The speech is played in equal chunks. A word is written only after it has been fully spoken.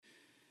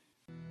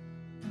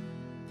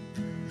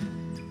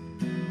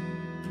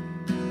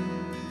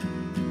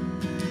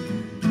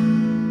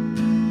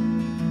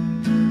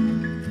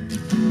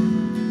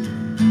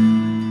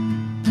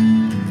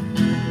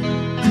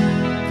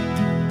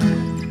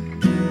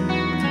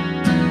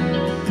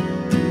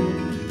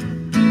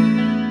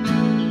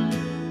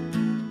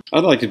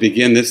I'd like to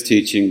begin this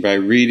teaching by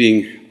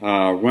reading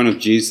one of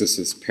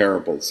Jesus'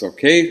 parables.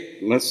 Okay,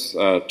 let's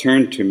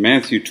turn to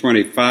Matthew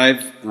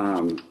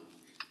 25.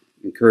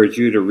 Encourage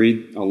you to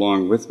read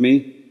along with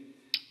me.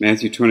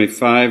 Matthew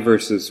 25,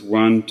 verses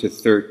 1 to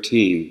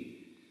 13.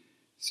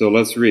 So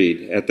let's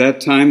read. At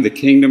that time, the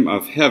kingdom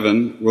of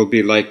heaven will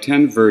be like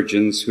 10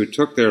 virgins who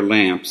took their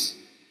lamps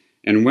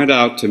and went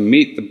out to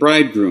meet the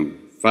bridegroom.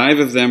 5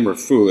 of them were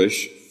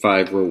foolish,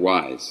 5 were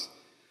wise.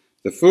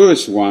 The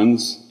foolish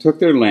ones took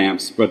their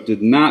lamps, but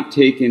did not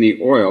take any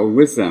oil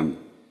with them.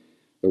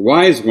 The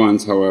wise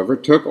ones, however,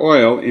 took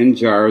oil in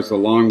jars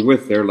along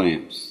with their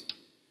lamps.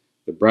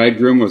 The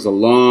bridegroom was a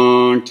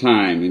long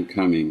time in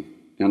coming,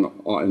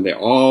 and they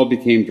all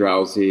became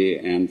drowsy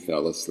and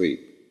fell asleep.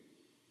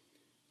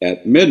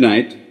 At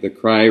midnight, the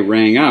cry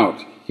rang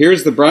out,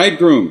 "Here's the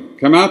bridegroom!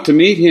 Come out to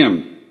meet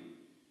him!"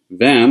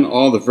 Then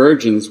all the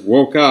virgins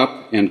woke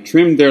up and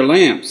trimmed their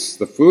lamps.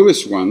 The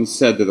foolish ones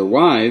said to the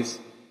wise,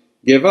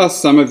 "Give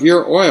us some of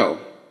your oil.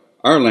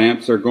 Our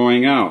lamps are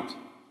going out."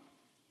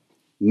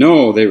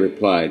 "No," they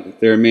replied,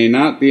 "there may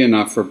not be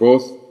enough for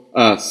both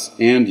us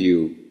and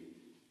you.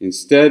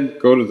 Instead,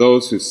 go to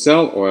those who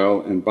sell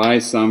oil and buy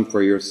some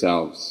for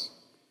yourselves."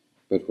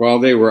 But while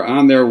they were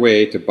on their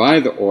way to buy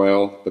the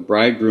oil, the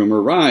bridegroom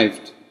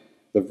arrived.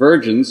 The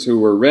virgins who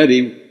were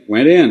ready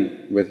went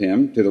in with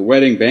him to the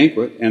wedding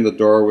banquet, and the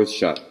door was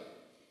shut.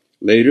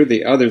 Later,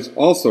 the others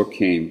also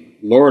came.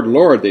 "Lord,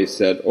 Lord," they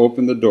said,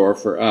 "open the door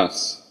for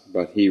us."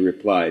 But he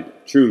replied,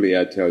 "Truly,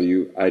 I tell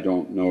you, I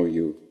don't know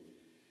you.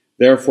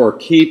 Therefore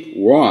keep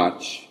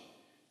watch,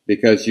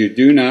 because you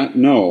do not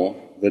know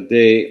the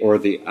day or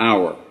the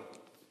hour."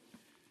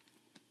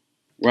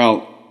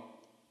 Well,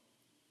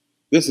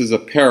 this is a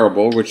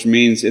parable, which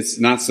means it's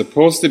not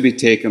supposed to be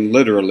taken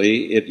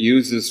literally. It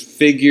uses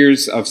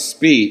figures of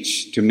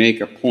speech to make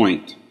a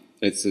point.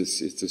 It's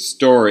a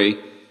story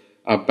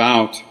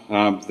about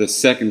the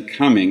second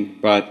coming,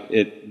 but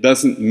it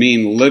doesn't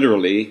mean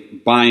literally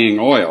buying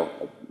oil.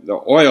 The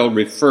oil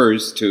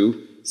refers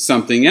to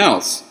something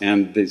else,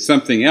 and the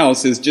something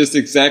else is just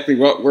exactly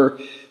what we're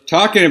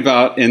talking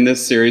about in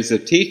this series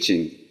of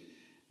teaching.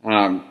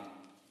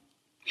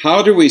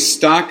 How do we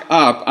stock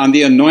up on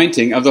the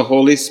anointing of the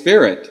Holy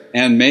Spirit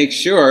and make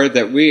sure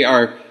that we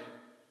are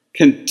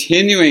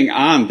continuing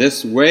on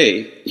this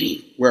way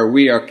where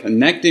we are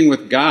connecting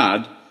with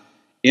God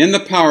in the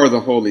power of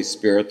the Holy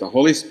Spirit? The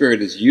Holy Spirit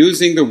is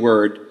using the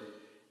Word,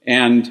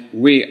 and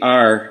we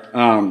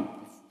are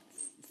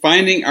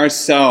finding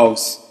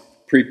ourselves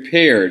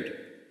prepared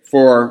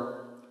for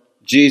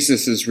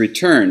Jesus'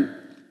 return.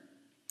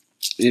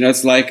 You know,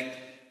 it's like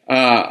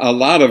a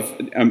lot of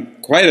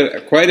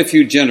quite a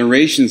few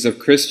generations of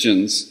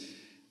Christians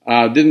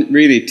didn't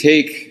really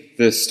take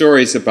the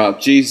stories about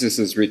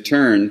Jesus'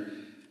 return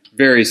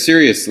very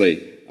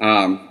seriously.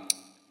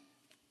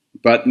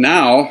 But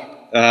now,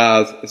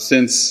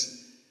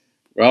 since,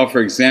 well, for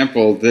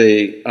example,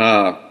 the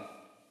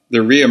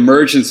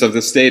reemergence of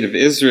the state of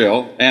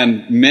Israel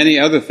and many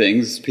other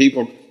things,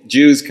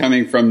 Jews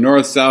coming from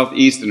north, south,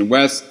 east, and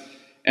west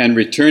and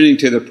returning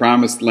to the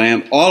promised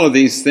land, all of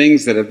these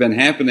things that have been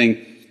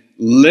happening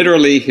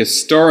literally,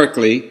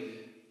 historically,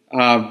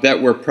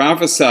 that were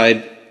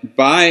prophesied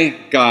by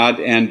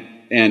God,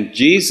 and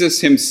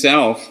Jesus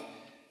himself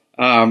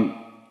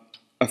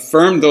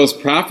affirmed those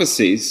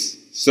prophecies.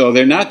 So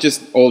they're not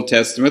just Old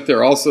Testament,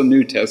 they're also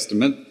New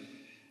Testament.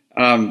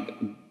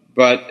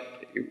 But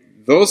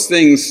those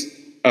things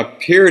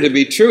appear to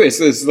be true. It's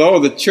as though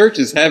the church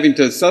is having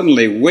to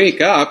suddenly wake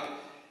up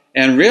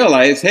and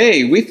realize,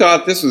 hey, we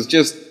thought this was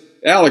just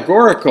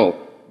allegorical,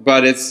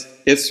 but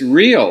it's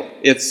real.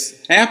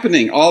 It's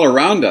happening all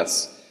around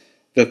us.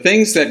 The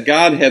things that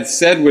God had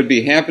said would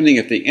be happening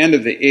at the end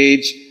of the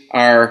age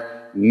are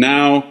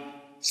now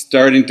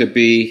starting to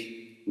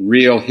be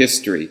real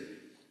history.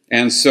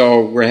 And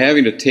so we're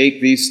having to take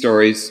these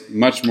stories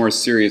much more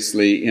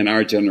seriously in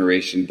our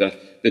generation.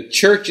 The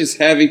church is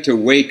having to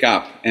wake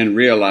up and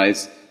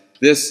realize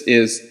this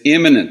is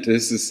imminent.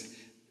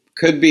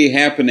 Could be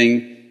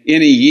happening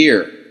in a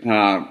year.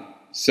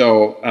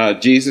 So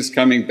Jesus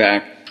coming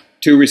back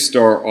to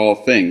restore all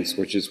things,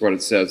 which is what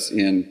it says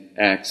in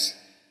Acts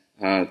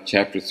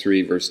chapter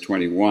 3, verse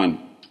 21.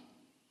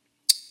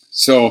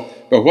 So,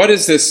 but what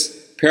is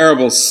this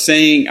parable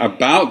saying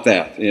about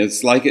that?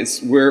 It's like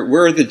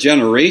we're the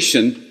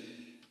generation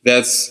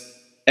that's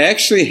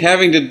actually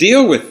having to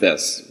deal with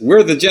this.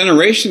 We're the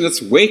generation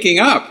that's waking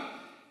up.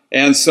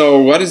 And so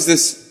what does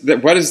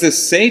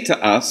this say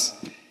to us?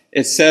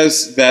 It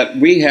says that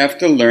we have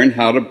to learn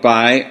how to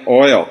buy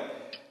oil.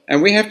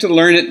 And we have to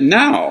learn it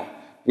now.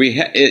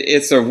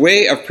 It's a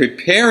way of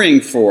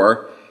preparing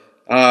for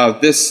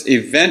this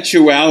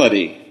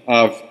eventuality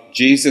of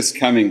Jesus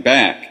coming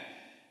back.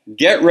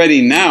 Get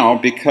ready now,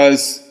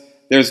 because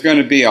there's going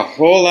to be a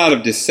whole lot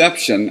of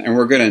deception, and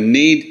we're going to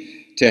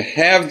need to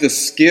have the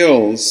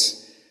skills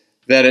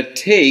that it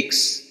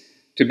takes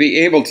to be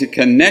able to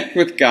connect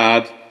with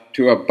God,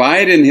 to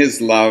abide in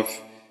his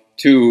love,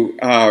 to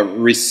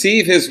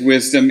receive his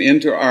wisdom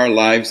into our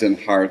lives and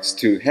hearts,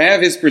 to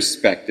have his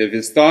perspective.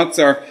 His thoughts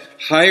are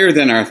higher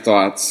than our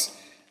thoughts.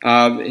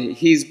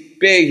 He's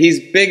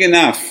big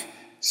enough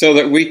so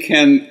that we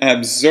can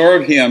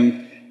absorb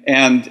him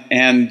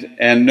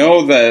and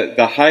know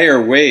the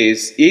higher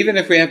ways, even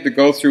if we have to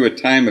go through a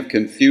time of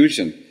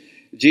confusion.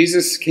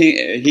 Jesus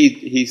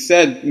he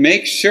said,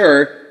 make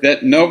sure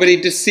that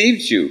nobody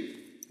deceives you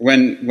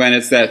when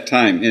it's that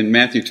time in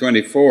Matthew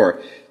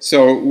 24.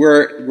 So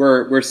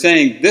we're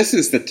saying this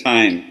is the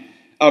time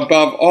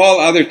above all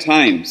other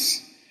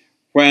times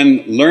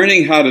when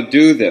learning how to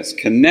do this,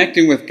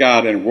 connecting with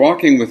God and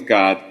walking with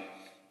God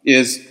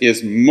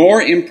is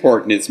more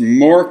important, it's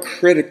more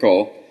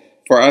critical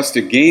for us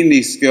to gain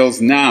these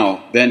skills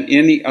now than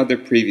any other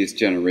previous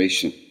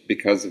generation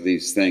because of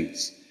these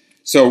things.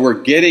 So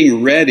we're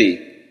getting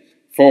ready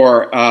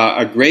for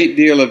a great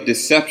deal of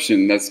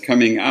deception that's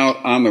coming out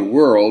on the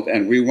world,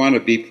 and we want to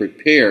be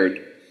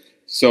prepared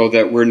so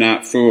that we're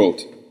not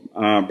fooled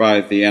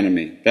by the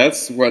enemy.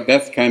 That's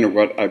kind of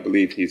what I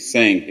believe he's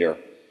saying here.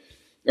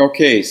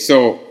 Okay,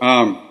 so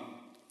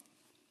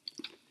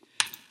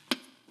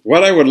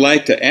what I would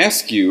like to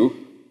ask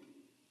you,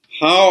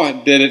 how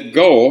did it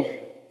go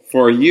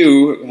for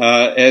you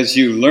as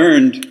you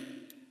learned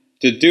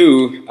to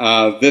do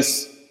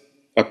this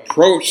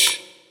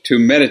approach to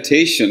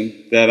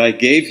meditation that I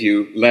gave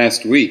you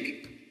last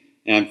week?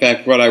 And in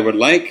fact, what I would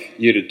like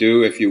you to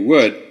do, if you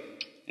would,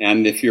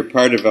 and if you're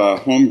part of a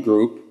home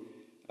group,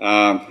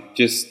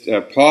 just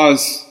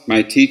pause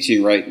my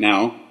teaching right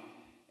now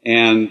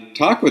and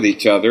talk with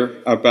each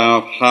other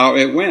about how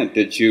it went.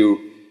 Did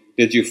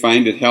you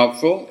find it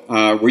helpful?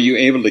 Were you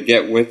able to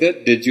get with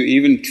it? Did you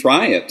even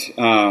try it?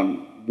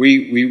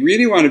 We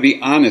really want to be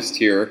honest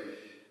here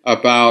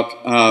about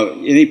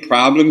any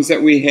problems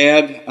that we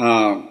had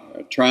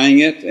trying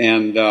it,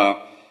 and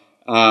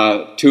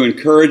to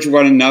encourage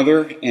one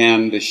another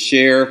and to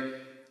share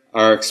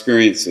our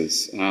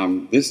experiences.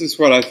 This is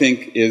what I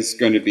think is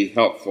going to be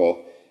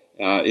helpful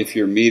if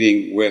you're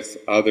meeting with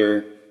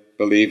other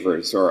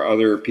believers or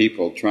other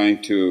people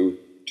trying to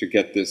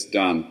get this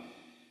done.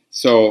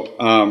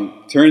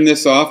 So turn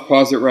this off,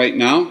 pause it right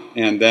now,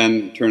 and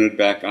then turn it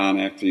back on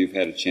after you've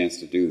had a chance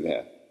to do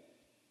that.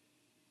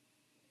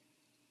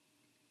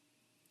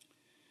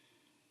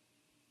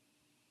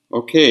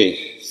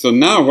 Okay, so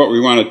now what we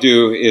want to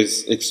do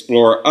is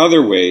explore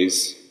other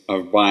ways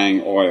of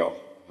buying oil.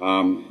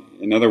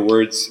 In other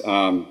words,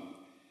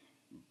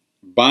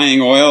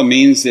 buying oil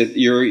means that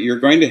you're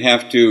going to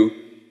have to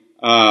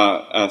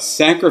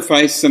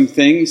sacrifice some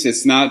things.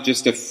 It's not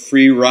just a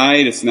free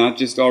ride. It's not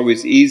just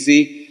always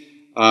easy.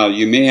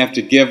 You may have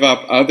to give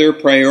up other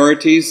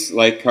priorities,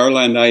 like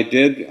Carla and I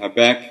did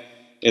back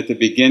at the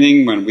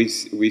beginning when we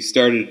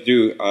started to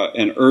do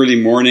an early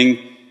morning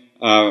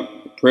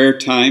prayer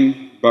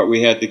time, but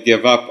we had to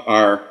give up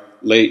our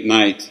late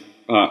night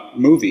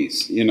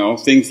movies,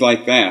 things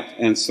like that.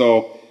 And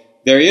so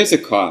there is a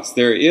cost.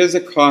 There is a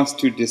cost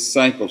to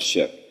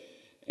discipleship.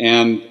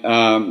 And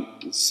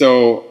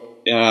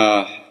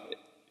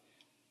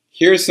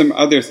here's some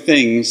other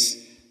things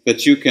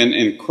that you can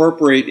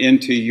incorporate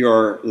into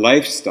your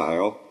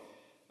lifestyle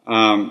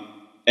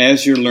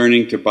as you're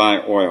learning to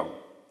buy oil.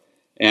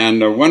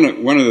 And one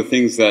of the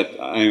things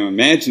that I'm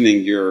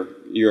imagining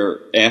you're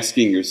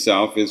asking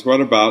yourself is,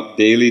 what about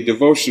daily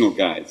devotional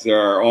guides? There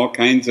are all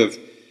kinds of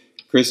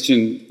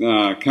Christian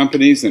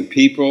companies and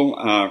people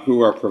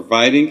who are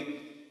providing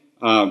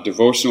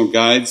devotional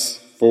guides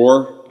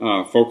for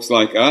folks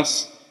like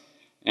us,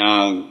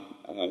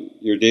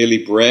 your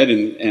daily bread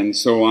and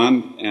so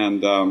on.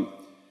 And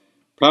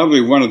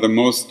probably one of the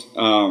most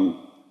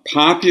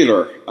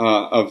popular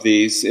of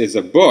these is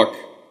a book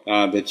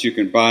that you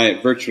can buy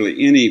at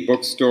virtually any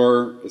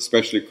bookstore,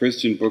 especially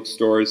Christian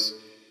bookstores.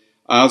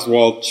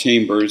 Oswald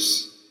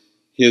Chambers,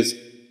 Your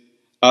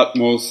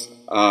Utmost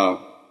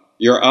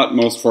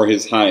for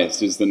His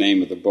Highest is the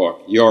name of the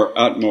book. Your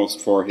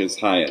Utmost for His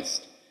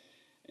Highest.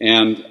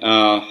 And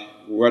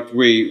what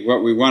we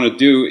want to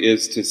do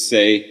is to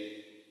say,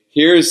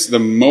 here's the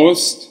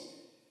most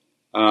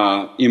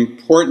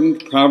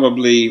important,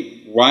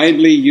 probably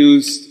widely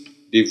used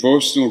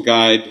devotional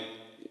guide,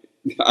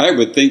 I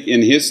would think,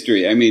 in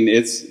history. I mean,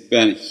 it's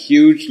been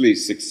hugely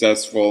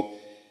successful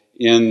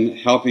in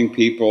helping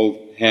people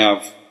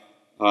have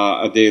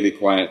a daily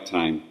quiet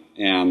time,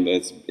 and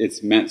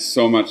it's meant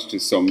so much to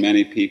so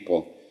many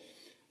people.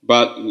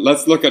 But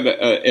let's look at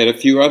a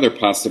few other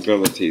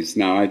possibilities.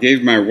 Now, I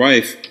gave my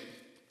wife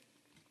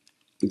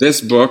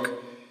this book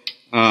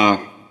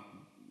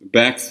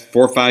back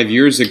 4 or 5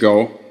 years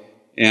ago,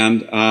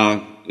 and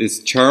it's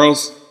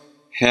Charles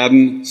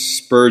Haddon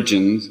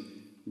Spurgeon's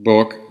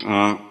book,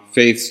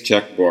 Faith's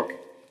Checkbook.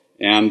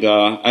 And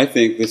I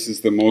think this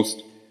is the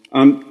most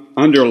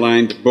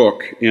underlined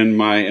book in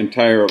my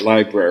entire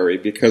library,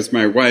 because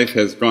my wife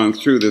has gone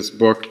through this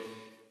book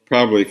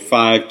probably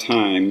 5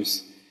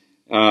 times.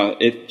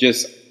 It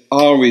just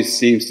always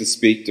seems to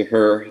speak to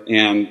her,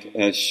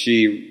 and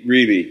she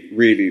really,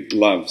 really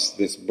loves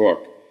this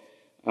book.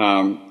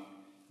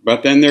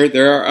 But then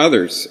there are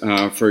others.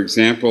 For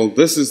example,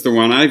 this is the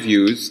one I've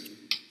used,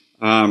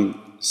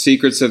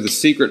 Secrets of the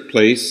Secret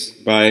Place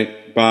by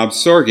Bob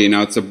Sorge.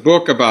 Now, it's a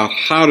book about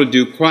how to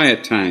do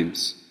quiet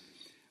times,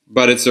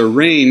 but it's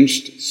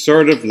arranged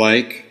sort of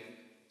like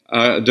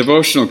a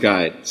devotional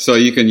guide. So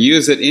you can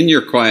use it in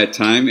your quiet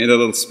time, and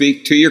it'll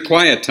speak to your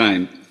quiet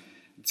time.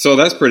 So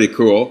that's pretty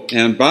cool.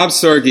 And Bob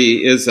Sorge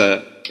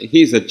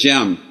he's a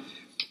gem.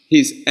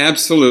 He's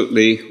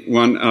absolutely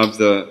one of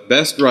the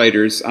best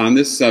writers on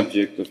this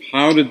subject of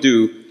how to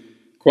do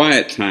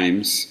quiet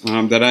times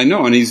that I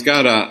know. And he's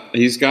got a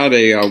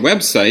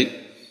website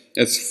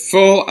that's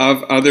full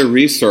of other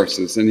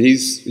resources. And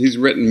he's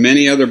written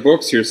many other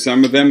books. Here's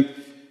some of them: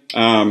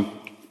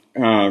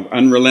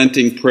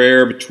 Unrelenting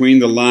Prayer, Between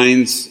the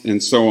Lines,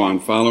 and so on,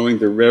 Following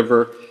the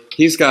River.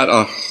 He's got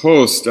a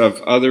host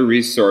of other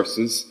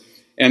resources,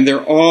 and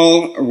they're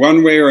all,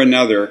 one way or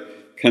another,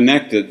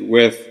 connected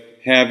with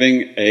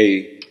having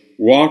a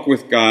walk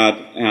with God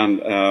and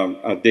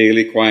a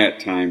daily quiet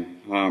time.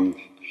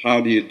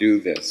 How do you do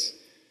this?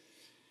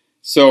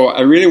 So I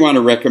really want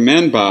to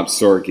recommend Bob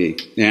Sorge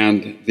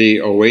and the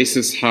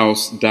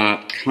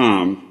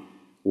oasishouse.com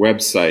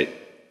website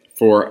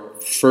for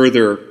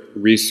further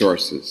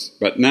resources.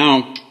 But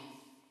now,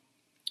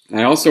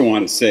 I also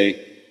want to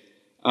say,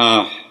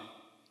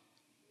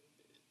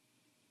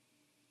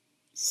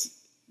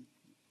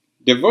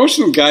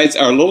 devotional guides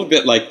are a little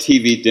bit like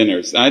TV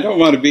dinners. I don't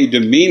want to be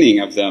demeaning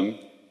of them,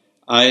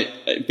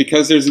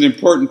 because there's an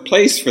important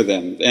place for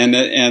them,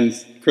 and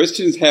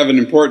Christians have an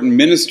important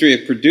ministry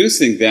of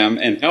producing them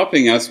and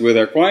helping us with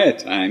our quiet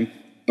time.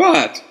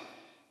 But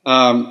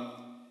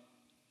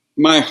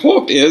my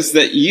hope is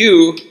that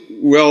you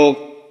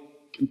will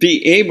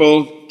be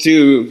able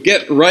to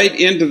get right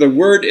into the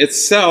Word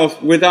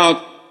itself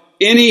without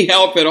any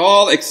help at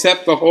all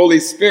except the Holy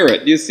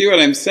Spirit. You see what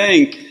I'm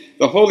saying?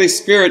 The Holy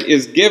Spirit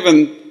is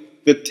given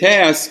the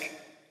task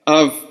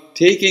of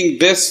taking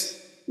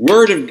this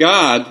Word of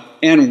God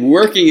and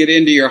working it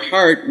into your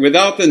heart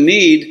without the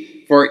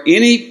need for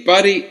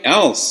anybody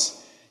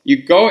else.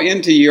 You go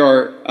into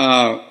your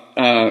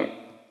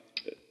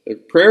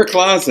prayer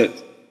closet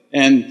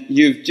and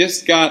you've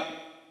just got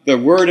the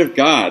Word of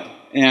God,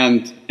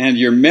 and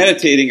you're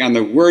meditating on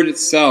the Word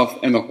itself,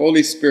 and the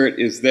Holy Spirit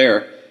is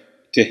there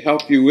to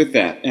help you with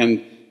that.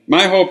 And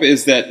my hope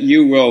is that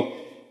you will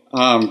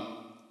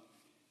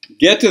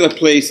get to the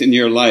place in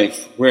your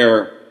life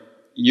where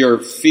you're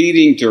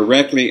feeding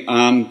directly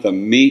on the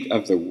meat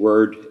of the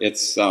Word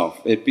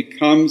itself. It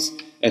becomes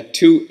a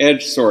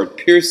two-edged sword,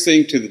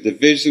 piercing to the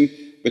division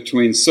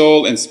between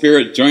soul and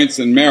spirit, joints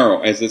and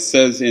marrow, as it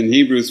says in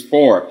Hebrews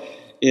 4.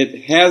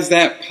 It has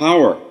that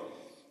power.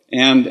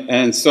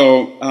 And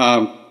so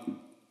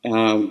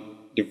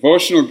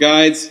devotional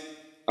guides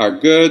are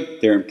good,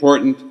 they're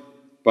important,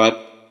 but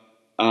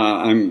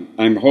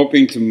I'm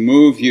hoping to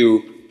move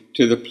you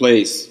to the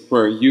place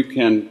where you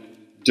can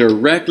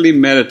directly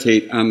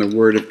meditate on the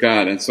Word of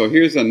God. And so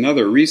here's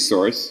another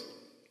resource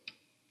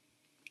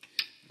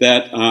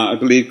that I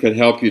believe could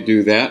help you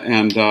do that.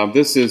 And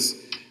this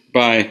is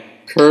by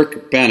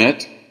Kirk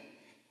Bennett,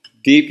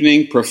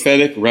 Deepening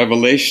Prophetic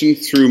Revelation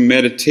Through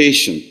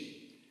Meditation.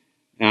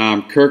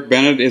 Kirk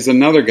Bennett is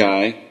another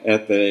guy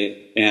at the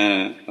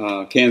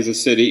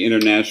Kansas City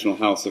International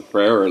House of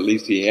Prayer, or at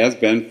least he has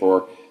been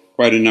for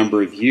quite a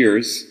number of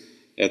years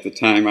at the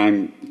time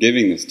I'm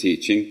giving this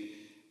teaching.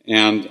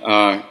 And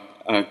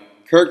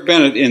Kirk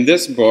Bennett in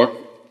this book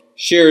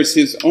shares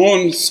his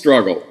own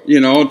struggle,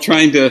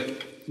 trying to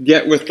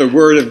get with the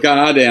Word of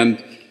God,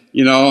 and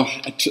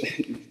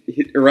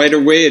right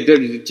away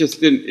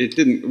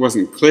it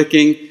wasn't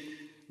clicking,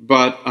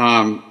 but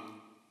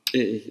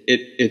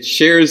it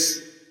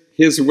shares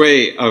his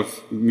way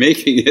of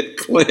making it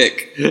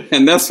click,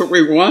 and that's what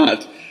we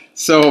want.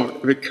 So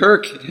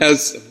Kirk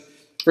has,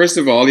 first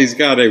of all, he's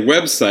got a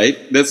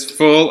website that's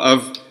full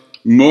of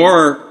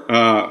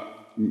more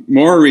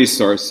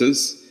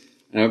resources.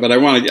 But I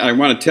want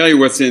to tell you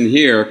what's in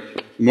here.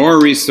 More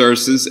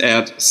resources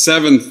at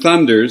Seven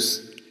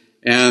Thunders,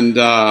 and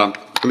I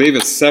believe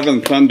it's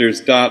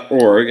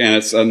seventhunders.org, and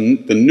it's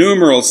the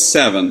numeral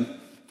 7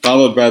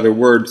 followed by the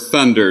word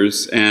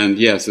thunders, and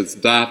yes, it's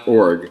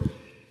 .org.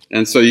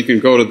 And so you can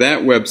go to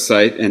that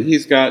website, and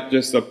he's got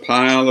just a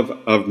pile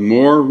of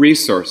more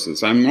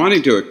resources. I'm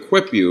wanting to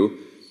equip you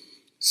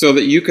so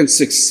that you can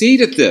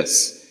succeed at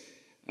this.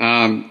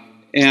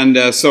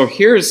 So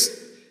here's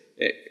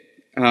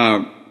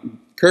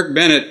Kirk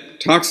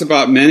Bennett talks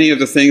about many of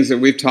the things that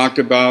we've talked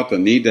about, the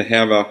need to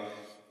have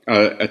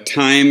a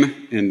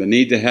time and the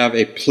need to have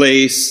a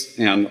place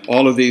and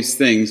all of these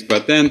things.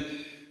 But then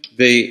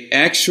the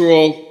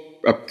actual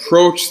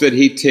approach that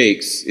he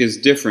takes is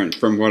different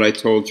from what I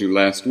told you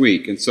last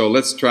week. And so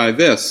let's try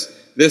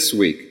this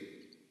week,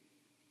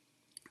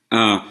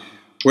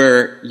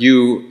 where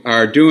you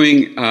are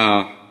doing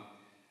a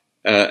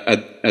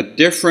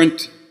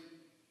different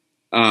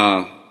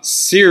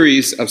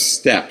series of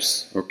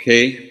steps,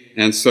 okay?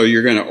 And so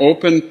you're going to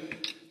open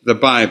the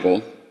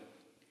Bible.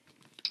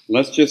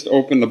 Let's just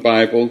open the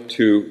Bible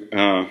to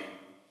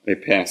a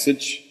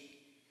passage.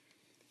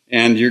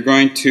 And you're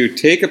going to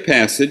take a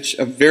passage,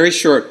 a very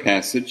short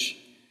passage.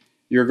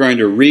 You're going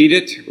to read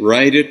it,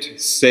 write it,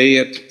 say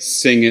it,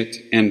 sing it,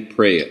 and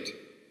pray it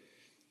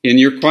in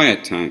your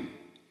quiet time.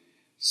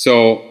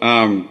 So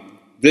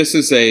this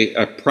is a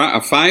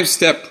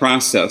 5-step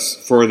process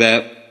for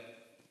that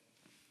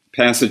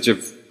passage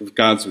of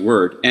God's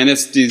Word. And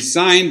it's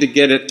designed to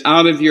get it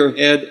out of your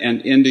head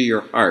and into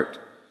your heart.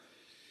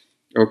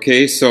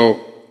 Okay,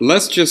 so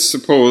let's just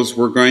suppose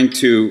we're going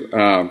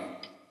to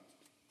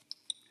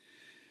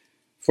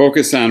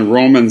focus on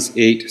Romans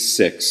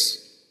 8:6.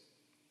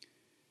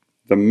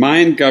 The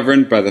mind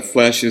governed by the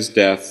flesh is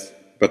death,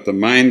 but the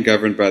mind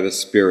governed by the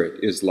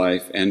Spirit is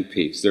life and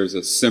peace. There's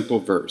a simple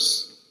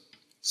verse.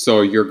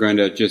 So you're going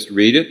to just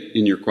read it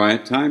in your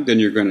quiet time. Then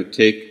you're going to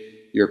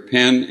take your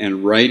pen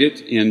and write it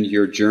in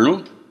your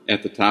journal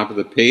at the top of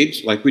the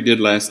page, like we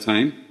did last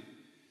time.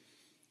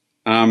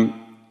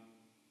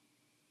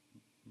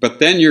 But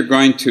then you're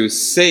going to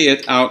say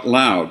it out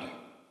loud.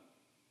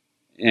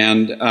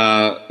 And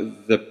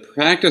the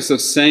practice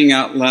of saying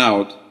out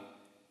loud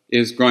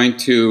is going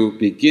to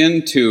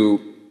begin to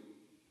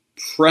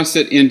press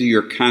it into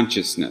your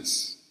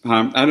consciousness.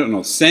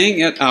 Saying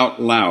it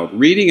out loud,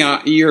 reading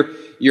out,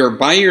 you're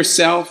by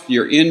yourself,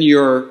 you're in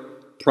your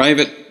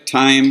private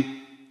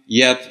time,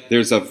 yet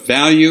there's a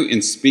value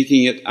in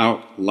speaking it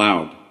out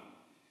loud.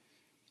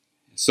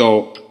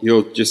 So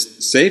you'll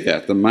just say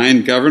that. The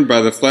mind governed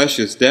by the flesh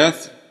is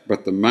death,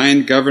 but the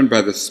mind governed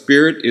by the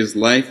Spirit is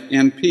life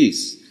and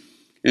peace.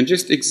 And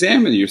just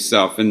examine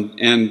yourself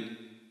and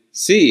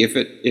see if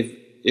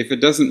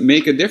it doesn't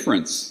make a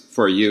difference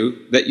for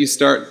you that you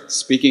start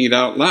speaking it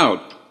out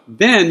loud.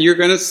 Then you're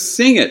going to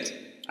sing it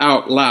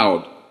out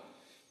loud.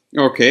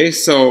 Okay,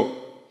 so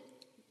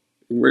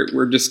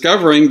we're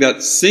discovering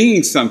that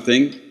singing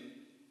something,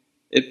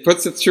 it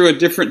puts it through a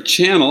different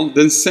channel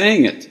than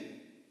saying it.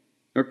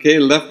 Okay,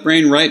 left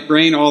brain, right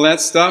brain, all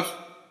that stuff.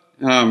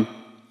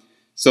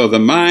 So the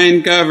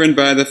mind governed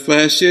by the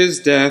flesh is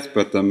death,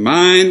 but the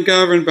mind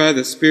governed by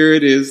the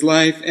Spirit is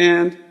life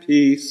and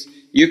peace.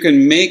 You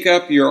can make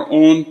up your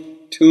own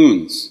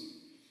tunes.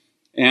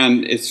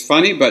 And it's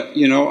funny, but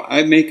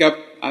I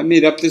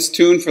made up this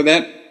tune for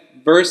that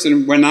verse,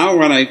 and when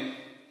I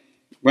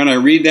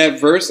read that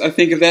verse, I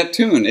think of that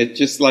tune. It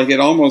just it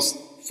almost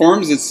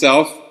forms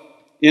itself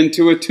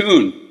into a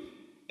tune.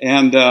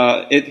 And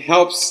it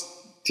helps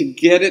to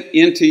get it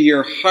into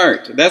your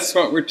heart. That's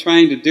what we're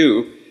trying to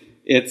do.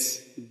 It's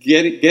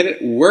get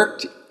it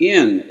worked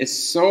in. It's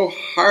so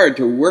hard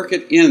to work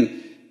it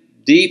in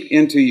deep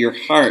into your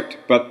heart,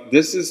 but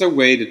this is a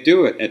way to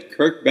do it. And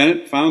Kirk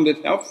Bennett found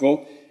it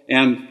helpful,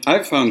 and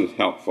I've found it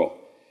helpful.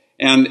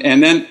 And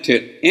then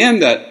to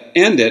end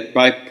it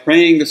by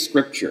praying the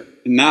Scripture.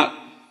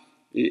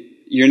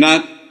 You're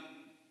not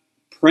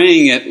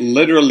praying it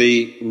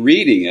literally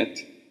reading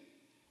it,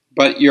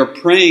 but you're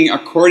praying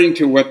according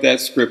to what that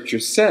Scripture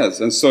says.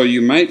 And so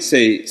you might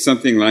say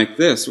something like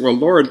this: well,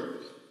 Lord,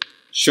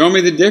 show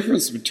me the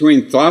difference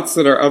between thoughts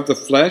that are of the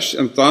flesh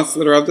and thoughts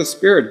that are of the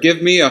Spirit.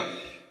 Give me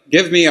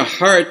a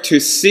heart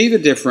to see the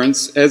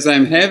difference as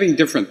I'm having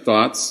different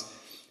thoughts.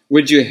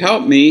 Would you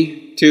help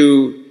me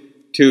to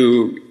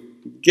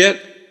get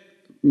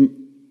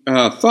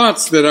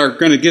thoughts that are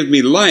going to give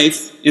me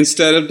life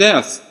instead of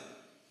death?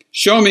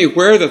 Show me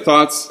where the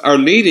thoughts are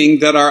leading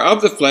that are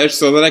of the flesh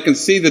so that I can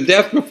see the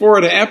death before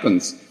it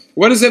happens.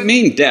 What does it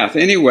mean, death,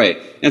 anyway?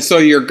 And so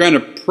you're going to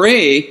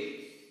pray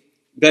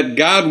that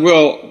God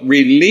will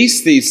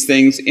release these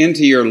things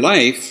into your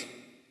life,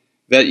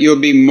 that you'll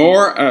be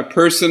more a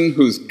person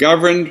who's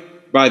governed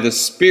by the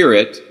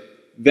Spirit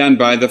than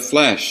by the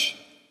flesh.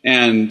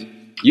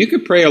 And you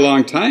could pray a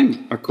long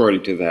time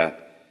according to that.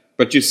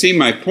 But you see,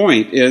 my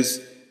point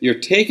is you're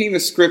taking the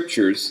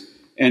Scriptures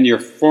and you're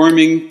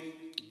forming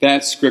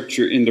that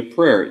Scripture into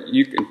prayer.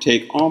 You can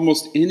take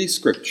almost any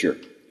Scripture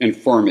and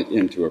form it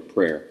into a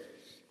prayer.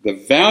 The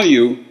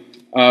value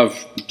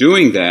of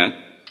doing that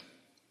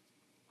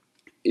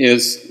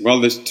is,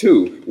 there's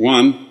two.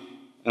 One,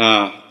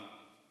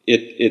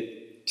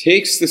 it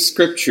takes the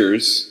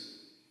Scriptures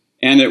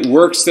and it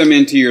works them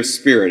into your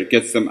spirit. It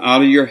gets them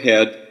out of your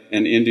head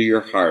and into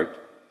your heart.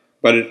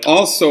 But it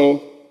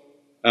also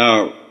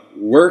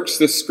works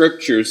the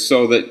Scriptures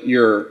so that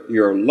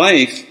your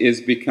life is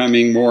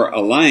becoming more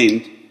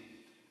aligned,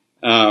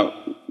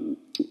 and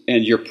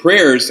your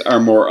prayers are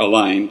more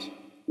aligned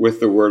with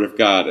the Word of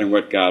God and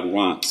what God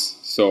wants.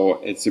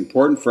 So it's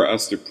important for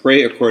us to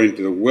pray according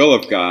to the will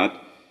of God,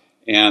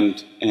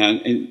 and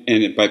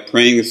by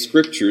praying the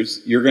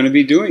Scriptures, you're going to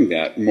be doing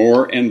that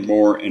more and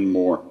more and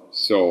more.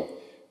 So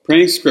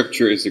praying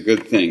Scripture is a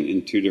good thing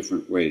in two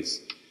different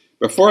ways.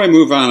 Before I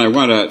move on, I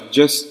want to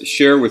just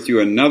share with you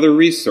another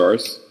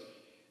resource,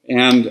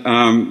 and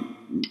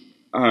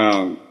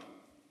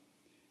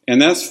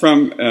that's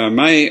from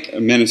my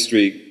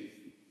ministry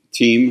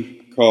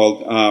team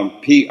called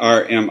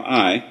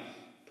PRMI,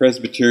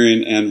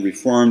 Presbyterian and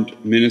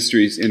Reformed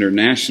Ministries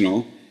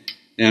International,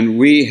 and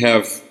we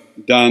have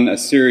done a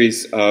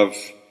series of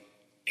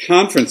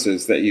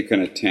conferences that you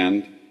can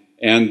attend,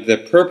 and the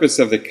purpose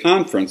of the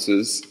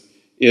conferences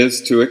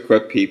is to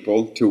equip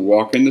people to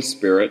walk in the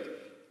Spirit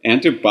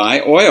and to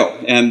buy oil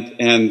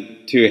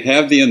and to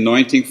have the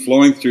anointing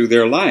flowing through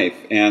their life.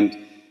 And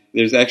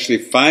there's actually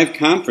 5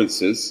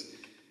 conferences,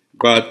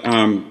 but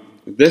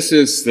this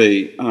is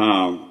the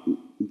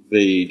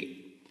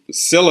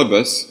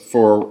syllabus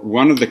for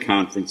one of the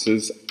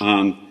conferences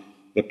on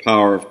the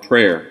power of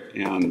prayer.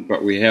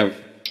 But we have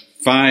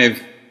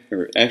 5,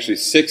 or actually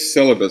 6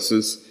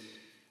 syllabuses.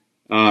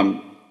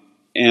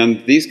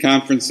 And these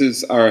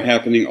conferences are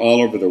happening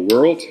all over the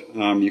world.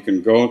 You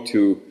can go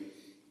to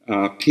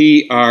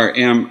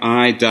prmi.org,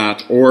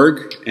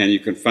 and you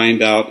can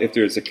find out if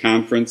there's a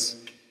conference.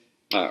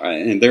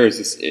 And there is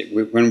this,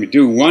 when we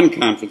do one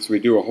conference, we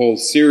do a whole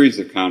series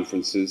of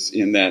conferences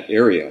in that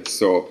area.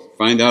 So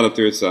find out if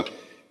there's a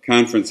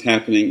conference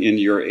happening in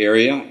your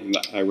area.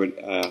 I would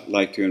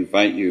like to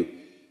invite you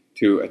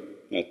to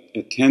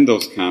attend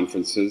those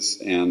conferences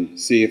and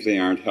see if they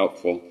aren't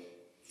helpful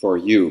for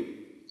you.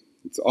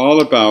 It's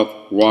all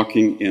about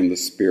walking in the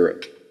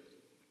Spirit.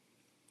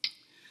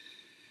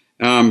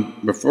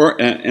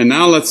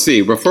 Now let's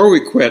see. Before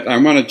we quit, I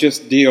want to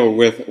just deal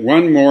with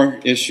one more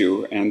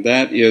issue, and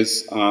that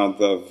is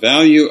the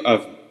value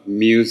of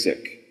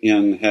music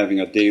in having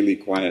a daily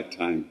quiet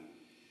time.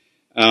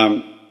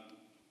 One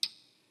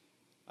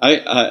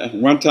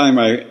time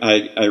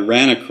I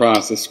ran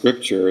across a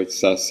scripture. It's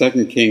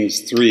 2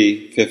 Kings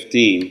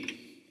 3:15,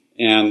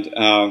 and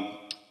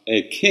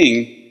a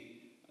king,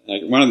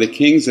 one of the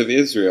kings of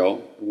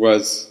Israel,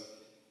 was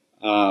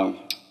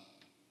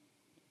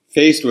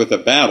faced with a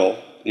battle,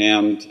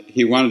 and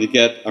he wanted to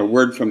get a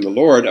word from the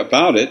Lord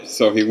about it,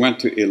 so he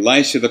went to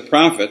Elisha the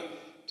prophet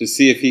to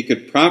see if he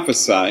could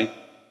prophesy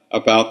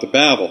about the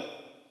battle.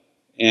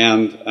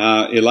 And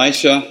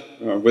Elisha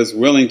was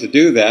willing to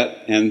do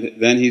that, and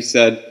then he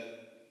said,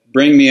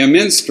 "Bring me a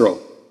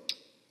minstrel."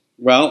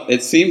 Well,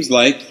 it seems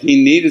like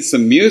he needed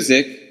some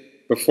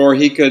music before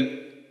he could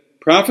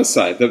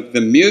prophesy.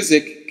 The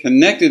music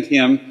connected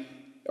him,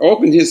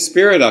 opened his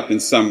spirit up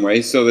in some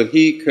way so that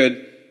he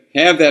could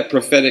have that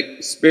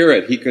prophetic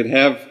spirit. He could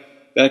have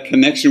that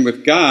connection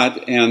with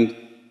God, and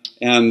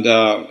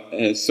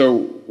so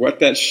what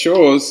that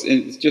shows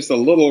is just a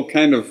little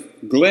kind of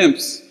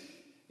glimpse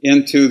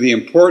into the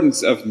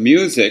importance of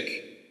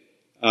music.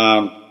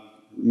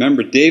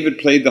 Remember, David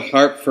played the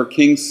harp for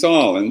King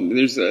Saul, and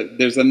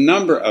there's a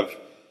number of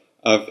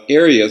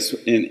areas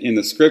in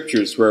the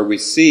Scriptures where we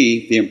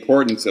see the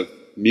importance of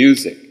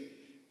music.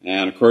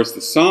 And of course,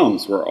 the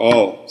Psalms were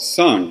all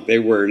sung. They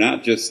were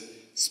not just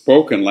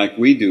spoken like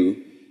we do.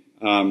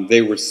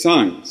 They were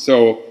sung.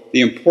 So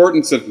the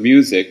importance of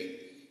music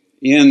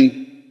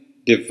in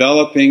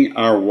developing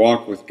our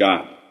walk with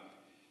God.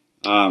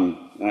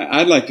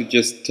 I'd like to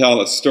just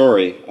tell a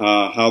story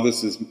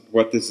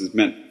what this has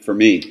meant for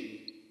me.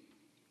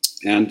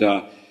 And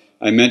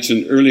I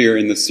mentioned earlier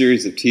in the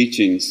series of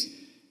teachings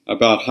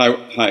about how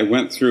I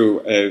went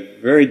through a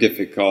very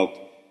difficult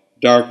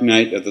dark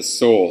night of the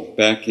soul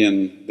back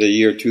in the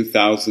year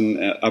 2000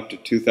 up to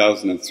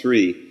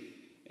 2003.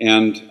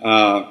 And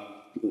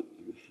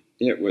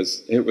it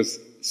was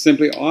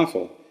simply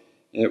awful.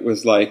 It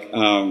was like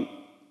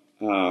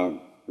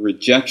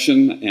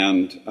rejection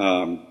and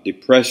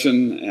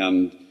depression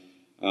and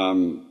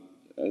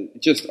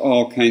just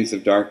all kinds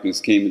of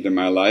darkness came into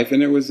my life,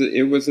 and it was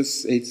a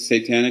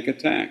satanic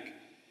attack.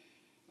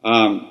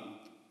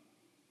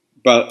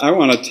 But I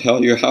want to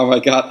tell you how I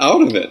got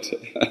out of it.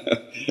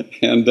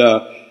 And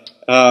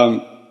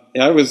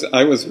I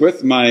was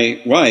with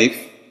my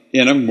wife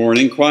in a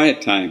morning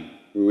quiet time.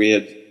 We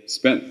had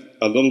spent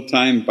a little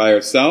time by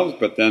ourselves,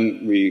 but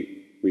then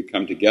we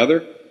come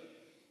together.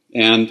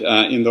 And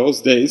in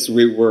those days,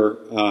 we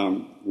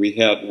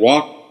had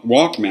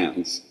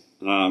Walkmans.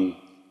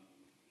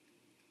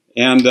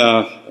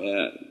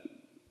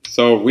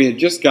 So we had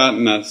just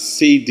gotten a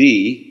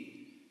CD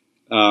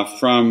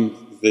from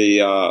the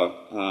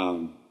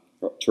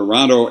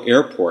Toronto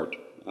airport,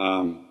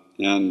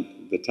 and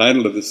the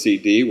title of the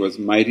CD was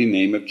Mighty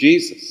Name of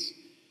Jesus.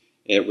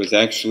 It was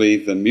actually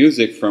the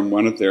music from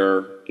one of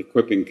their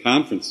equipping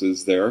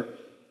conferences there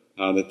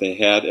that they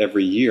had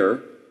every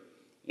year.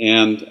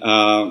 And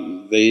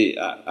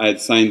I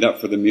had signed up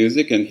for the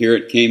music, and here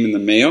it came in the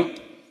mail,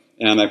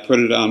 and I put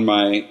it on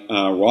my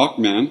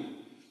Walkman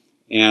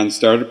and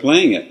started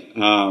playing it.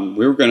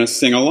 We were going to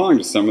sing along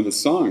to some of the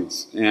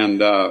songs,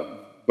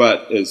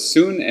 but as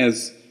soon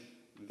as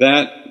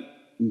that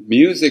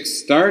music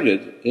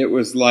started, it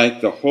was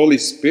like the Holy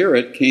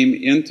Spirit came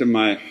into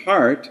my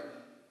heart,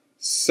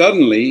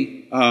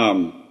 suddenly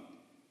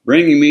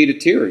bringing me to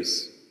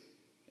tears.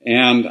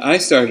 And I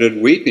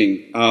started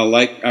weeping,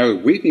 like I was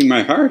weeping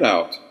my heart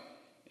out.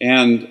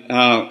 And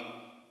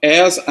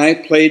as I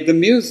played the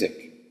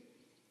music,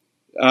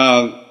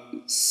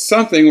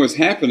 something was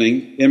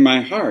happening in my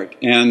heart.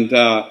 And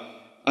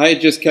I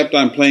just kept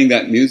on playing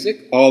that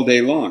music all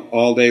day long,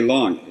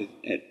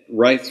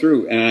 right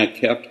through. And I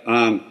kept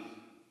on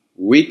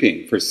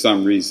weeping for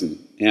some reason.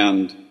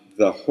 And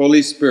the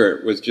Holy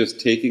Spirit was just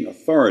taking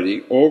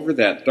authority over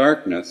that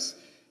darkness.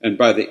 And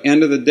by the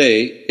end of the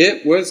day,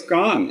 it was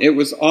gone. It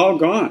was all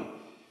gone.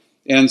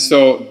 And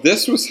so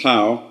this was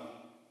how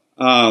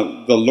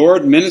the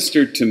Lord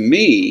ministered to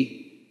me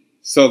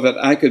so that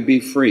I could be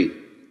free.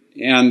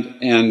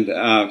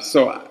 And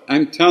so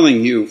I'm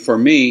telling you, for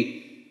me,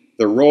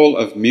 the role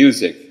of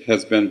music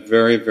has been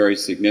very, very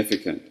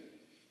significant.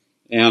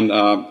 And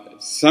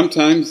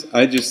sometimes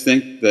I just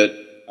think that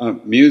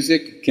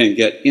music can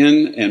get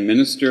in and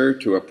minister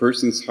to a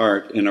person's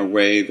heart in a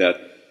way that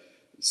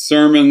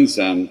sermons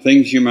and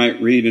things you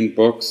might read in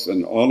books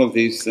and all of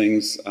these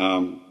things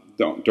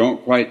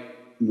don't quite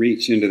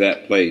reach into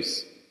that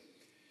place.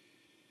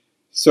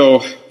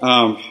 So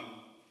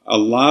a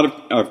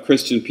lot of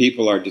Christian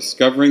people are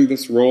discovering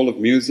this role of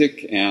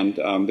music, and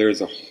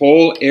there's a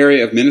whole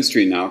area of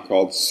ministry now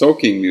called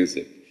soaking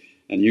music.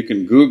 And you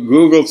can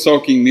Google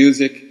soaking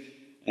music,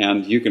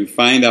 and you can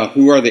find out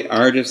who are the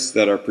artists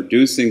that are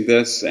producing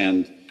this,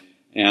 and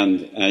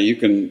you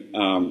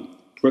can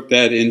put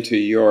that into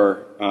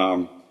your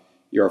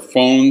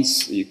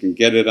phones. You can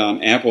get it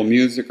on Apple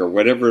Music or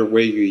whatever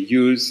way you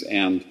use,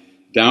 and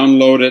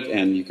download it,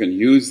 and you can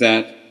use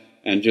that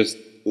and just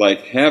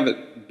like have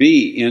it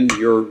be in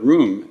your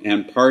room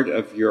and part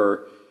of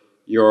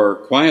your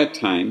quiet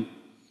time.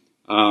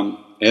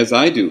 As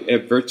I do,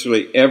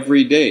 virtually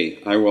every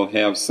day I will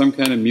have some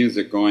kind of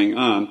music going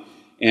on,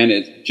 and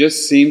it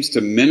just seems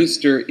to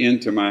minister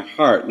into my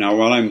heart. Now,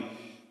 while I'm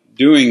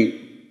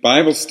doing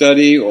Bible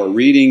study or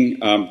reading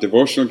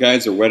devotional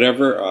guides or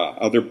whatever,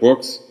 other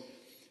books,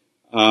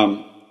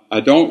 I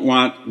don't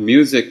want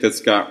music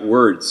that's got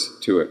words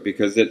to it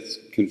because it's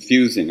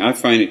confusing. I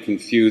find it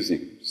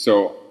confusing.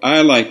 So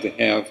I like to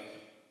have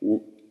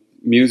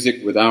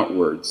music without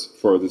words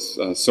for this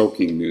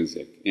soaking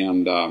music.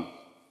 And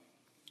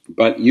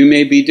but you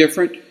may be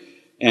different,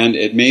 and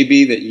it may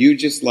be that you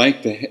just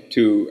like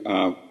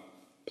to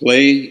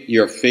play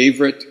your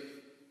favorite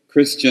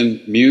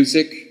Christian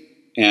music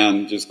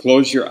and just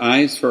close your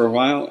eyes for a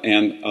while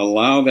and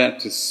allow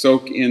that to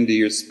soak into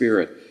your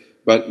spirit.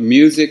 But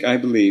music, I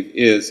believe,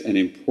 is an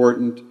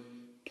important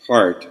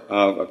part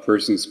of a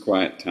person's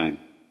quiet time.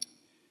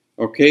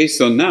 Okay,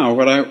 so now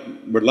what I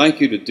would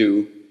like you to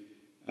do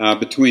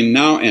between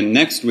now and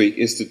next week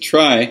is to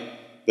try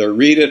the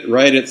read it,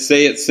 write it,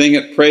 say it, sing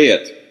it, pray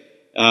it.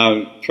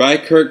 Try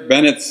Kirk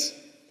Bennett's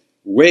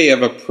way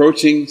of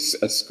approaching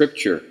a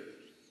scripture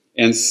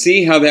and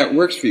see how that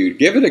works for you.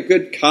 Give it a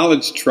good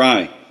college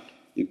try.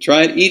 You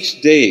try it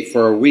each day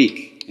for a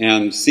week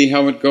and see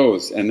how it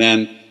goes. And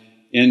then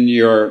in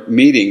your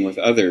meeting with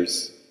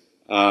others,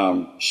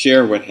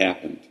 share what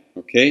happened.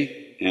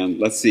 Okay? And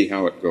let's see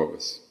how it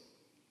goes.